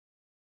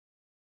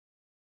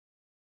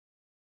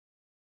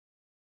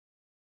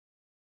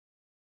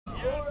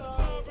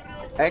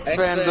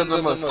X-Fans are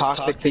the most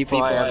toxic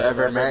people I have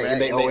ever met,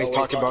 and they always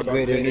talk about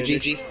good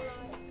energy.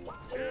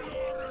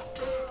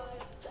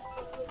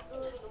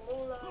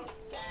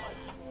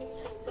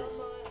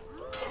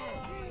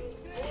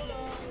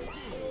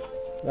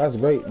 That's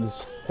great.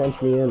 Just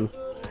punch me in.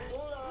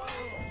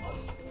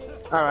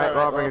 Alright,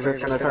 Lawbringer's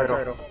just gonna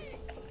turtle.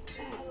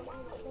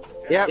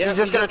 Yep, he's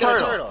just gonna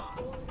turtle.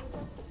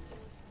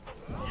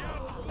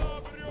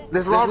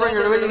 This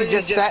Lawbringer literally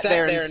just sat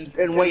there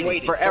and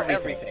waited for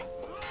everything.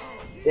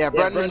 Yeah,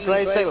 Brendan,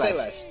 say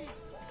less.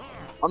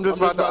 I'm just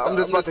about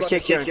to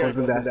kick your ankles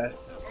to death.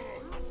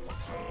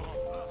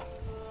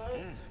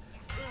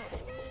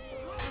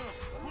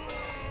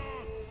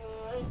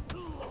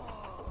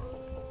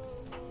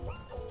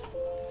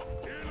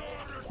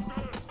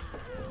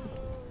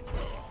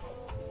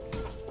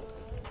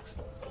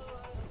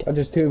 I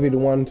just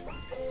 2v1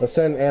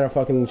 Ascent and a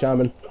fucking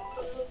shaman.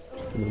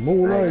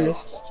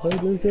 Nice. Look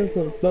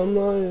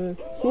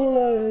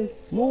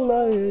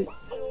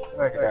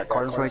at that,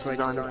 cornflakes is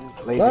on.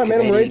 I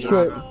made him rage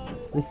quit.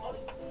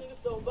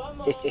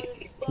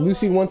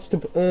 Lucy wants to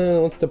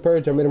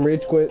purge. I made him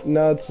rage quit.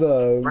 Now it's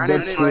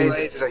Brendan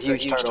is a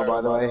huge turtle,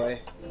 by the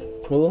way.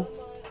 Who?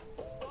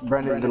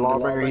 Brendan the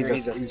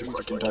Lawbringer, he's a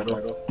fucking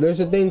turtle.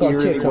 There's a thing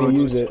called kick. How to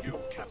use it?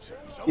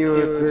 You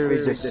would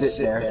literally just sit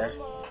there.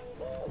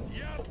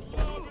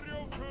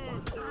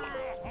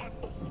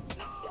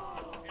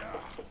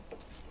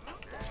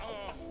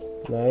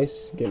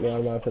 Nice. Get me out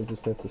of my offensive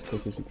stance as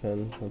quick as you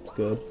can. That's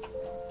good.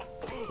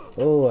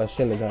 Oh, I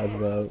shouldn't have dodged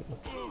that.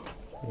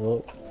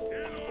 Nope.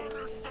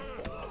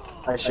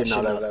 I should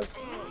not have.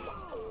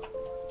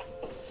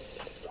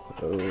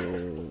 Oh,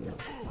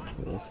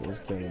 this is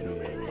gonna be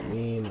a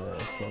mean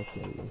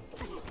fucking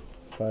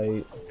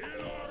fight.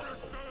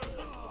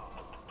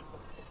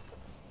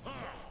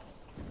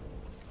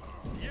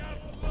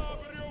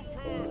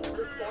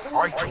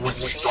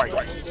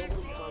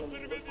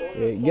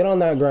 Yeah, get on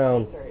that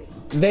ground.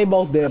 They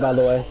both did, by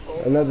the way.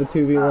 Another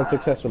 2v1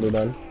 successfully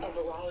done.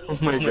 Oh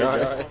my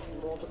god.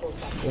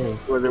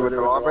 Was it with the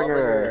Lawbringer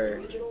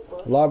or?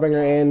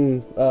 Lawbringer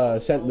and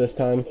Scent this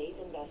time.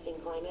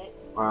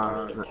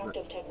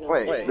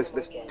 Wait, this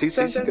 2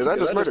 cents? Because I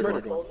just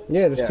murdered one.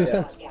 Yeah, there's 2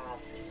 cents.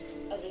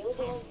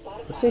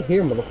 Sit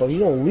here, motherfucker. You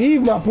don't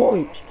leave my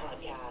point.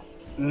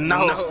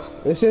 No.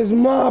 This is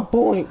my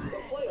point.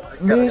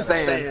 Gotta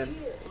stand.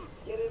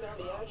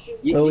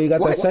 Oh, you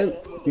got that scent?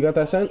 You got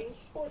that scent?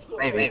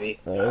 Maybe.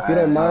 If you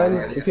don't mind,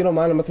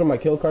 I'm gonna throw my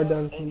kill card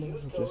down.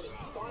 Just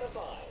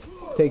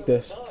take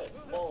this.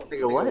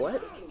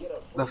 What?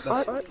 The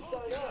fuck?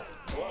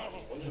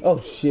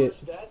 Oh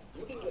shit.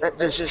 That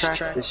just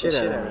tracked the shit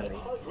out of me.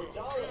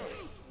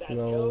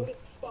 No.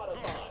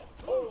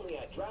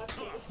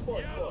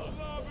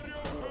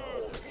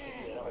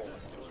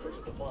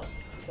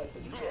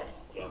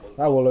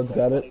 I will have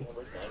got it.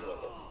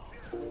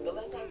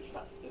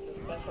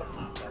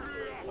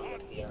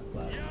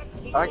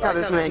 I like how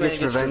this man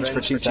gets revenge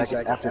for 2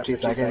 seconds after 2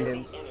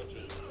 seconds.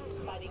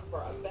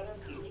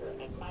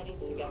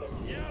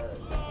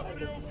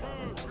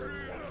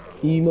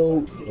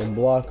 Emote,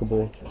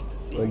 unblockable.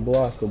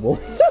 Unblockable.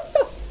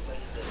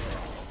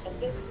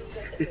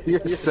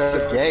 You're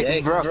so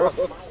gay, bro.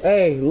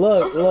 Hey,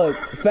 look.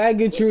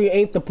 Faggotry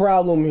ain't the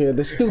problem here.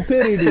 The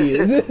stupidity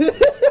is.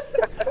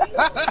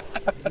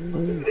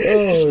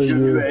 Oh,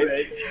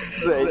 yeah.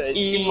 Say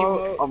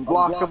emo,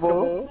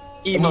 unblockable,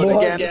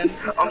 emote again,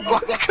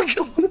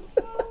 unblockable.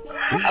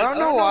 I don't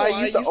know why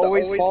I used to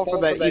always fall for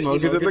that emo,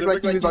 because it looked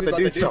like he was about to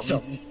do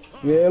something.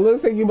 Yeah, it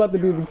looks like you about to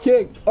do the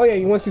kick. Oh yeah,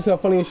 you want to see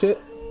something funny as shit?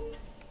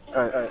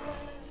 Alright.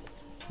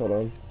 Hold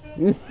on.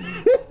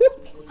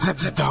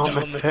 That's a dumb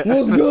man.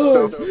 What's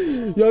good?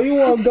 So... Yo, you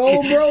want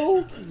gold,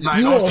 bro?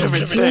 My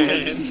ultimate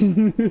stance.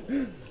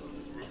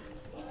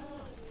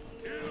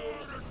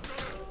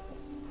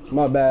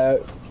 My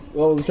bad. I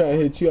was trying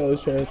to hit you, I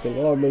was trying to think,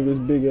 oh, maybe this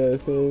big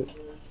ass head.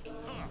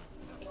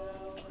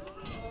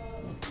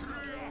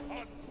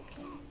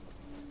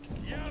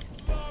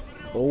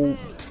 Nope.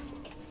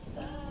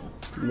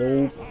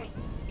 Nope.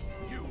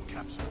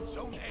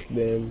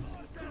 Damn.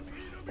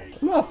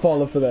 I'm not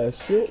falling for that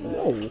shit,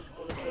 no.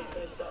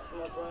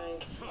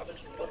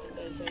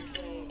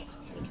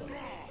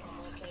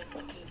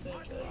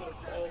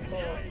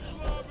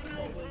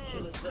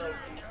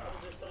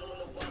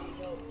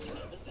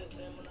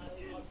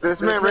 This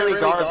man really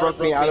guard broke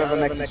me out of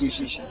an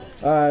execution.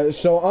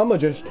 So I'ma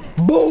just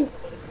boom,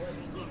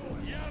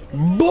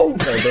 boom.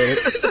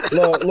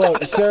 Oh,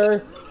 look,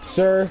 sir,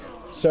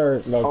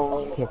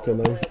 no, okay,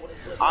 man.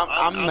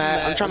 I'm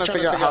mad. I'm trying to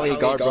figure out how he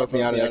guard broke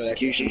me out of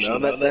execution, though.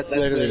 That's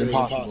literally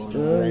impossible.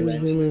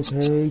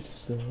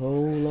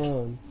 Hold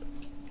on.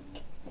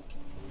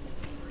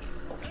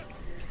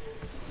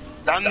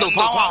 Dando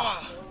power.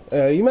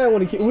 We might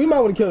want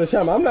to kill the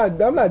shaman. I'm not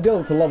dealing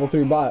with the level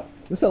 3 bot.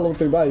 This is a level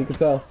 3 bot, you can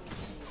tell.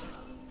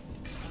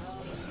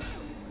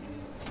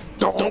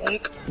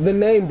 The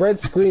name Bread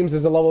Screams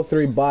is a level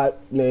 3 bot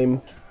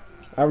name.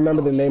 I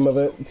remember the name of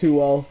it too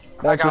well.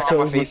 I got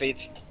all my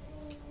feet.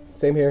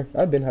 Same here.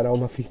 I've been had all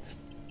my feet.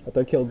 I thought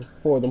I killed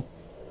 4 of them.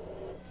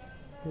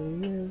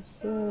 Here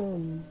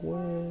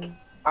somewhere.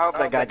 I hope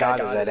that guy got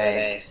it that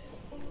A.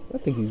 I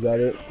think he's got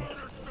it.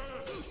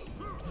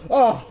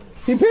 Oh,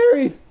 he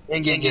parried.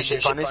 And get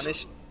shit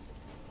punished.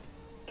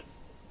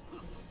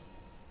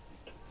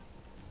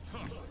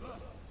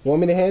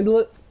 Want me to handle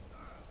it?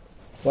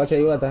 Watch out,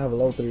 you have to have a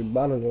level 3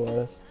 bot on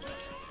your ass.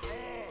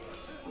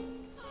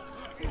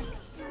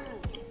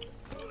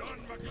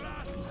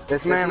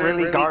 This man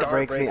really guard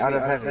breaks me out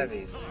of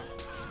heavies.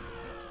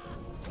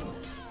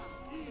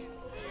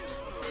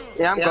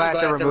 Yeah, I'm glad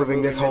they're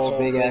removing this whole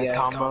big ass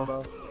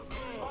combo.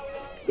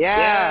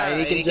 Yeah,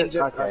 and he can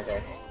just.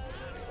 Okay.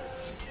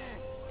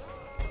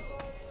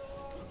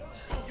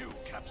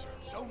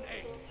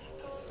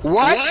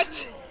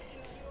 What?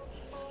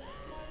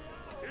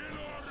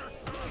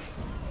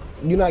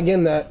 You're not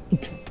getting that.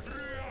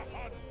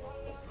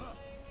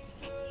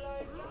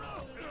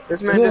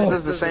 This man just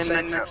does the same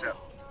next up.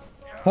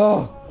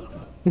 Oh.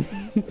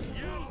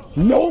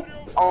 Nope.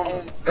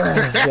 Yeah,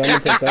 I'm gonna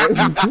take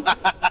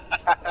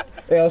that.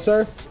 Hey,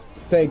 sir.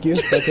 Thank you.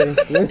 Okay.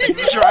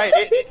 Try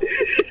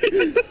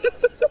it.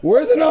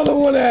 Where's another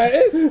one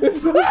at?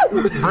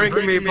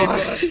 Bring me,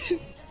 boy.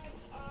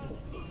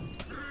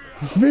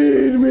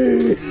 Feed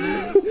me.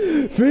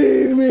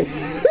 Feed me.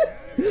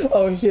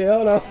 Oh shit!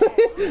 Hold on.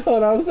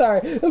 Hold on. I'm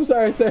sorry. I'm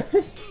sorry, sir.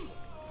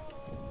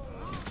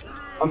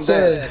 I'm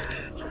dead.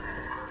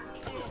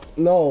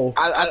 No.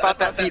 I thought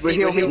that feed would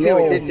heal me too.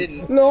 It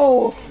didn't.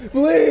 No,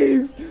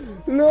 please.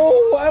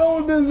 No, I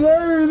don't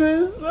deserve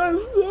this. I'm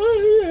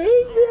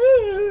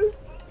sorry.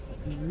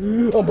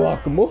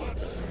 Unblockable.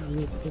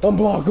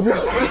 Unblockable.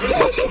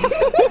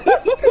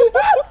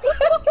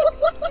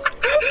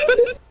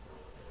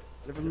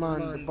 Never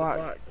mind, the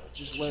bot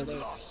just went.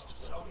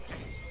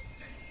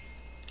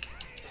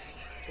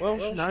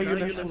 Well, now you're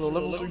next to the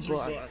level 3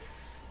 bot.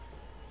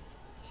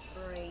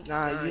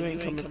 Nah, you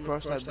ain't coming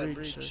across that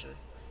bridge, sir.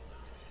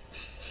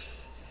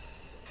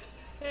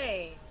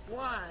 Hey,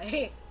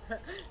 why?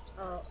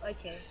 Oh,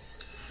 okay.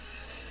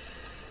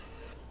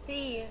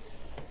 See ya.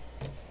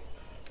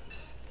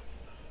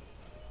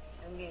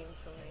 I'm getting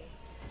sorry.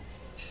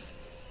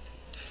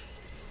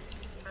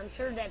 I'm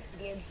sure that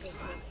the end makes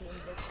me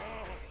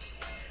invisible.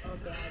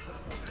 Okay, I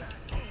just like that.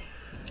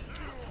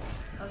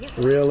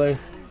 Oh, Really?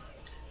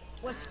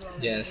 What's wrong?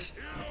 Yes.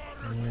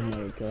 Oh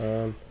my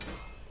god.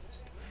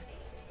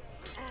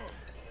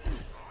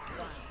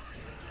 Wow.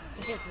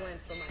 He just went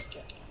for my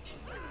kill.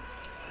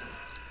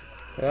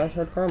 Yeah, that's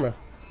hard karma.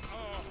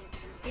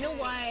 You know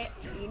why?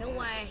 You know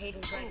why I hate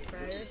Black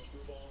Friars?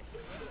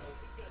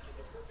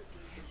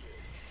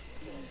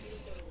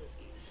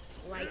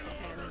 Light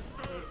spams.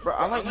 Bro,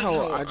 I like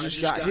how I just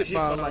got hit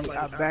by like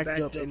I backed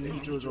up and he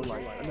throws a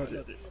light.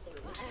 Another.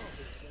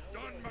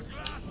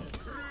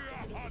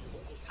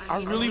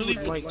 I really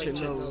would like to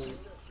know.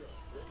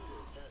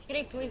 Can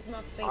I please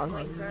not face I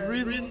my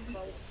really.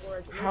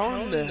 How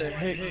in the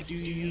heck do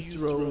you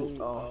throw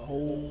a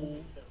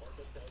whole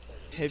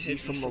heavy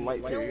from a light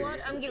You know barrier? what?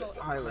 I'm gonna.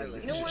 Highlander.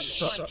 You know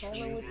what's my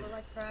problem with the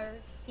Black Friar?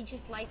 He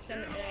just lights him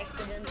and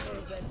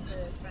accidentally gets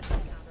the press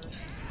encounter.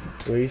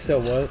 Wait, you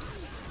said what?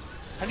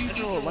 How do you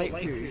throw a light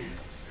barrier?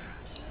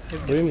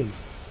 What do you mean?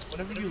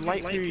 Whenever you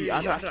light barrier,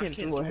 I can't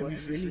throw a heavy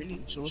for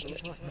anything. So what's the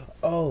point?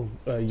 Oh,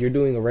 you're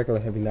doing a regular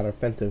heavy, not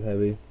offensive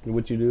heavy.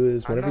 What you do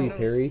is whenever you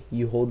parry,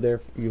 you hold the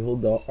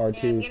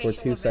R2 for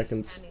 2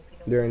 seconds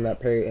during that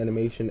parry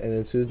animation, and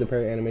as soon as the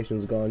parry animation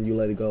is gone, you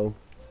let it go.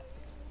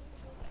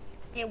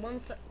 Hey,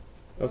 once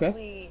Okay.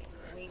 we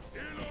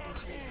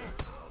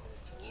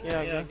Yeah,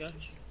 I got you.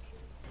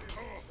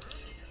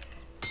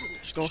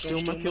 Just gonna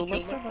steal my kill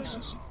like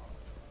that?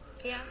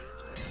 yeah.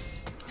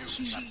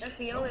 That's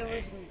the only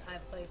reason I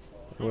play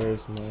for. Where's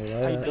my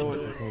How you light?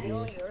 doing?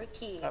 Steal your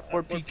key.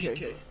 Or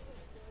PK.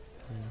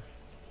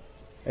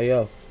 Hey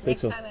yo,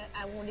 Next Pixel, time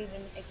I won't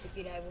even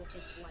execute. I will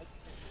just light him.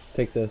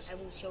 take this. I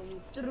will show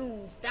you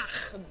true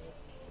darkness.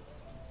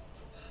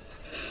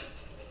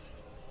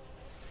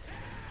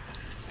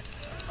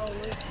 Oh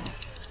wait.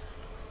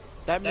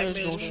 That man's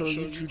gonna show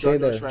you true Stay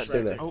there, darkness right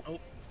stay there. there. Oh,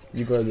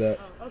 You guard that.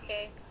 Oh,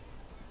 okay.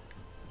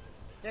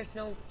 There's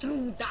no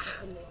true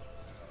darkness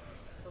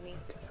for me.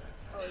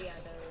 Oh yeah,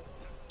 there is.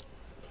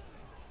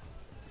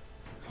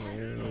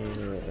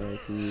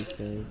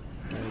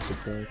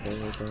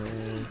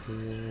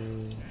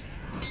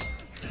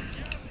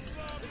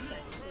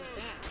 That's so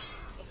bad.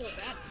 I feel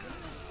bad.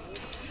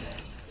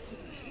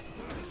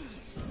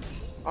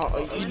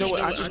 oh, you know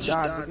what? I just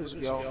died because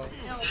of y'all.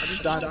 Help! I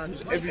just died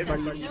because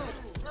everybody. Help!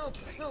 Help!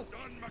 Help!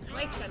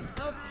 Lightman!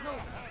 Help! Help!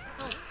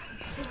 Help!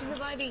 He's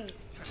reviving!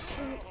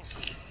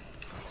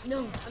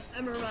 No!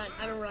 I'm a run!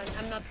 I'm a run!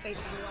 I'm not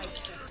facing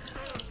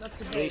Lightman. Not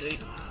today.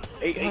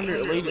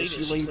 800 ladies,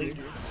 you lady.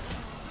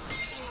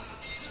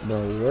 Bro,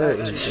 where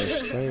is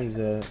the flames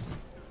at?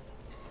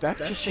 Back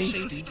to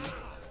safety.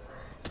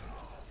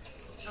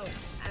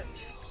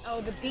 Oh,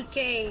 the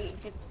PK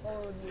just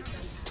followed me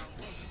somehow.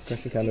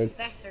 Question She's counted.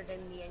 faster than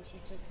me and she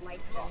just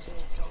light spams me.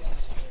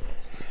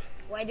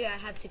 Why do I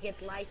have to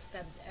get light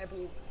spammed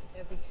every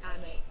time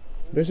I...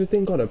 There's a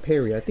thing called a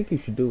parry. I think you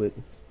should do it.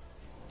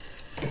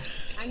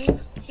 I mean,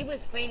 She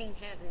was raining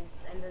heavens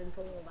and then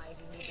told light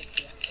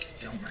immediately after.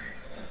 Don't worry.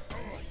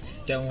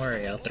 Don't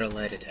worry, I'll throw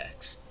light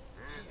attacks.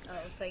 Oh,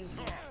 thank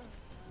you.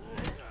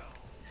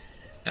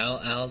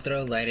 I'll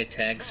throw light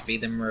attacks, feed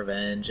them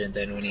revenge, and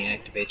then when he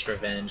activates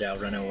revenge, I'll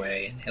run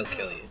away and he'll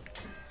kill you.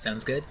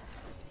 Sounds good?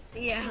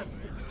 Yeah.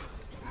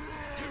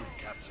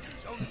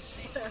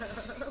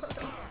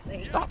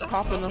 Stop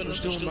popping up and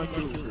stealing my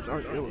kills.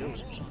 Aren't you?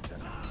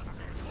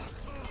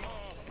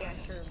 Yeah,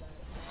 sure.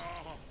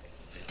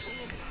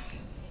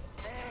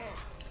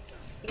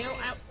 You know,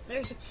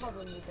 there's a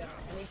problem with that,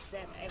 and it's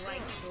that I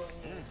like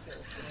throwing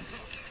kills.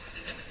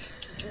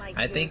 Like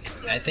I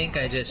think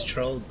I just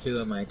trolled 2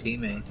 of my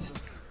teammates.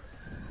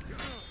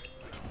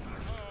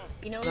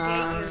 You know,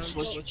 Nah, your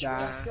switch kills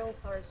guy.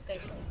 are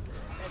special.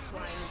 That's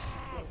why I need to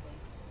steal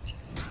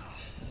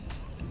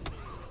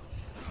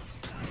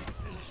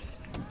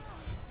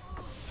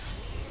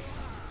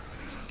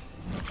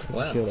them.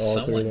 Well, Killed all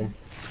 3 of someone. them.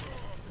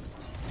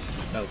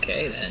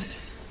 Okay then.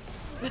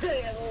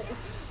 Yeah,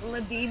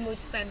 let the emote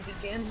spam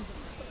begin.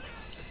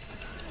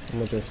 I'm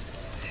gonna just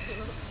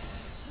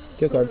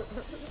kill card.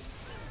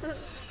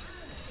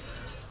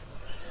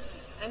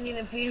 I'm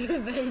gonna be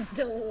revenge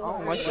the I war.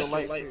 don't like your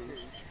light.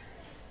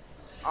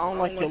 I don't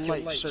like your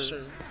light,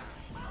 sir.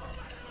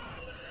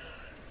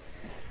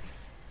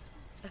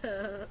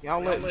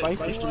 Y'all let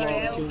Vipers do Don't worry,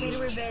 I all will the get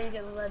kills. revenge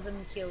and let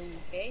them kill you,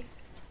 okay?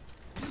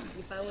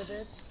 You fine with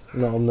it?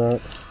 No, I'm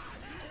not.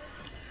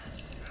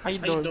 How you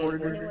doing, You know Border?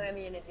 what I'm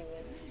gonna do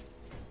it.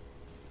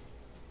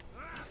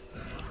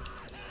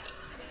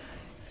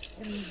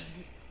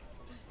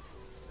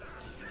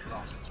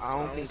 I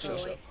don't think So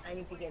so. wait, I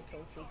need to get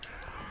Tulsi.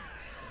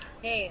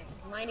 Hey,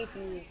 mind if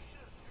you...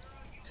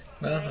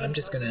 Well, I'm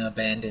just gonna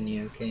abandon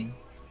you, King.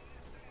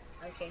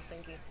 Okay,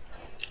 thank you.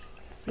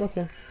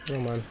 Okay,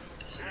 never mind.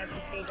 I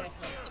appreciate that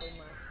help so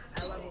much.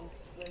 I love it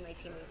when my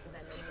teammates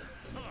abandon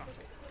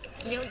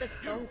me. You know that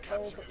song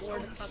called Where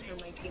the Fuck Are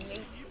My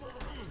Teammates?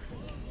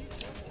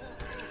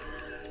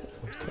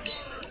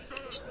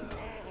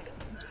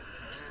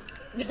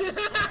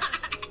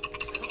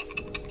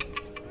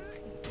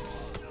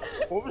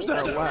 What was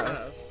that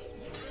laugh?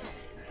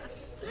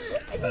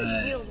 I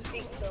just feel the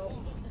pixel.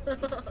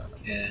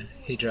 Yeah,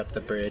 he dropped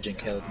the bridge and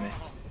killed me.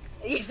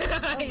 Yeah,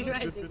 I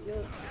tried to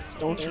do.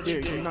 Don't you dare,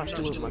 you're not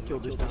stealing my kill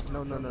this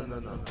time.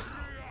 No.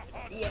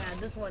 Yeah,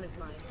 this one is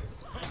mine.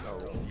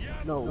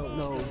 No.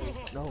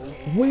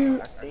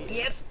 Where?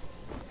 Yep.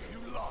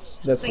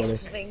 That's funny.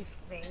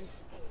 Thanks.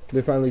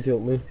 They finally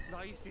killed me.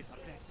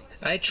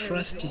 I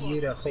trusted you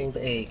to hold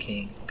A,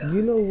 King. God.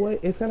 You know what?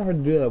 It's kind of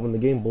hard to do that when the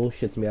game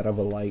bullshits me out of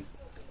a light.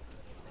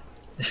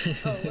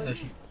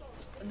 That's-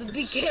 The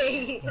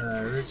BK.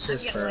 it's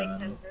just Get for light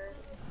center.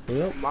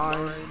 Yep.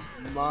 Mine.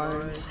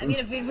 I'm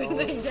gonna be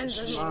revenge and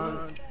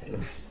Mine.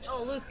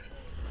 oh look,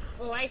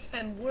 the light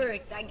spam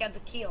worked. I got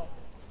the kill.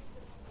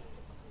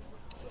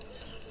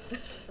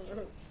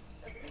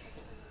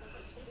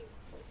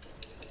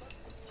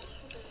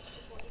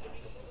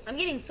 I'm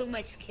getting so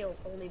much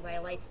kills only by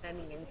light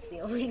spamming and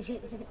stealing.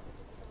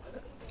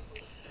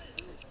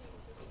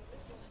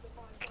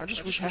 I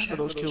just wish half of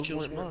those kills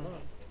weren't mine.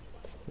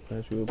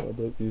 Ask you about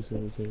the you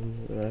said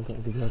I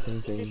can't do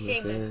nothing.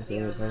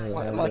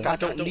 Like I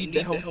don't need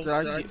the help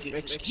that I get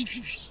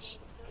executions.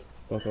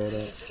 Fuck all that.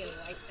 Just gonna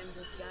light spam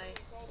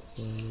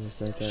this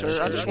guy.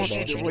 Sir, I just want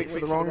you to wait for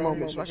the wrong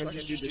moment so I can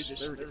just do this.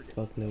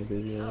 Fuck no,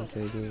 baby. I don't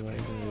care, dude.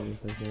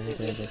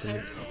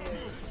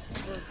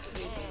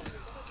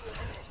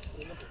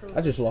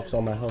 I just lost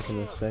all my health in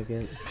a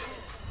second.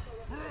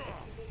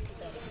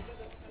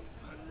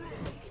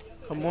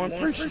 Come on,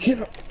 person.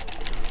 Get up.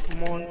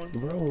 Come on.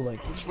 Bro, like...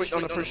 Just wait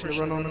on the person to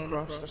run on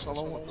across. That's all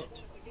I want.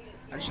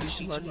 I just need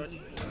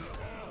somebody.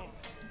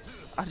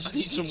 I just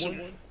need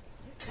someone.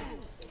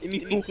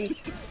 Anyone.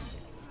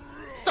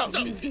 Stop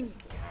me.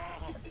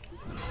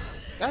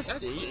 That's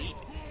it.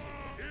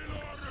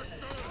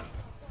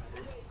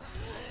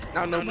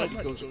 Now nobody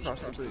goes across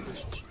the bridge.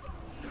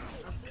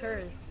 Of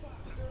course.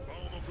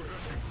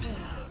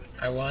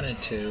 I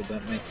wanted to,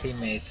 but my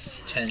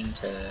teammates tend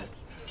to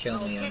kill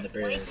me on the Why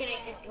bridge. can't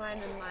I just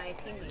land on my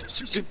teammate?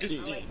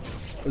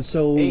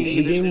 So,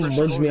 the game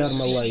bugs me out of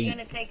my I'm light.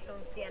 gonna take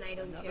some C and I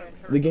don't care.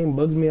 The game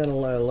bugs me out of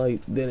my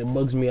light, then it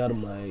bugs me out of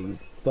my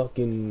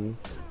fucking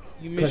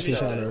question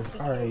counter.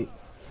 Alright.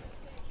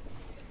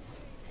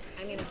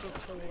 I'm gonna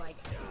just go light.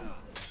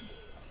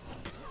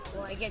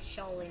 Well, I get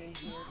Shaolin in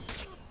here.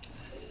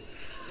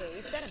 Wait,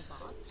 is that a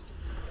bot?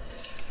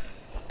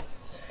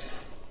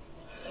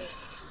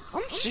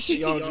 I'm sick of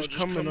y'all just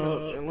coming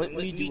up and letting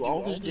me do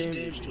all this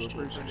damage to a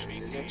person.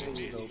 And next thing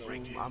you know,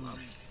 boom,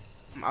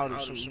 I'm out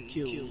of some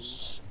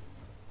kills.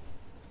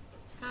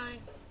 Hi.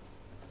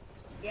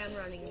 Yeah, I'm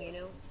running, you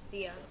know.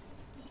 See ya.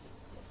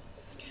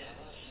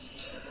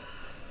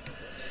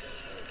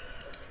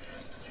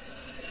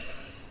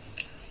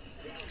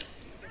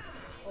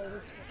 Oh,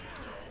 look.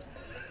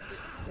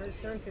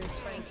 Berserker's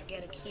trying to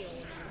get a kill.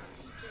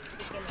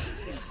 He's gonna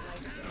get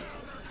light spam.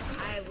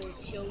 I will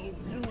show you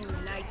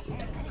through light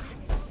spam.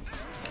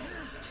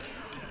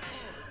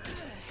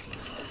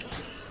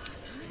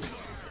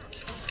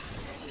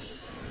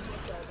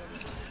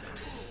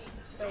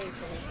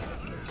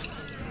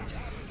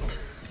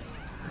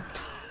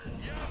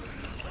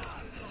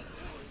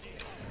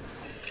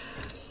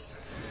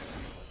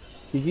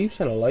 He keeps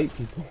trying to light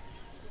people.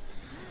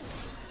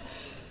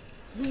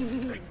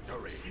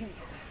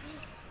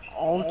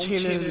 All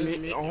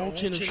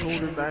 10 of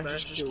shoulder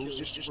bash kills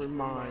just for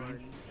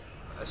mine.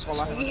 That's all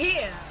I have.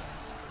 Yeah.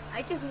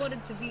 I just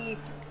wanted to be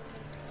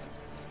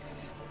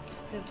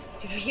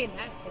an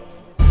actor in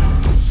this.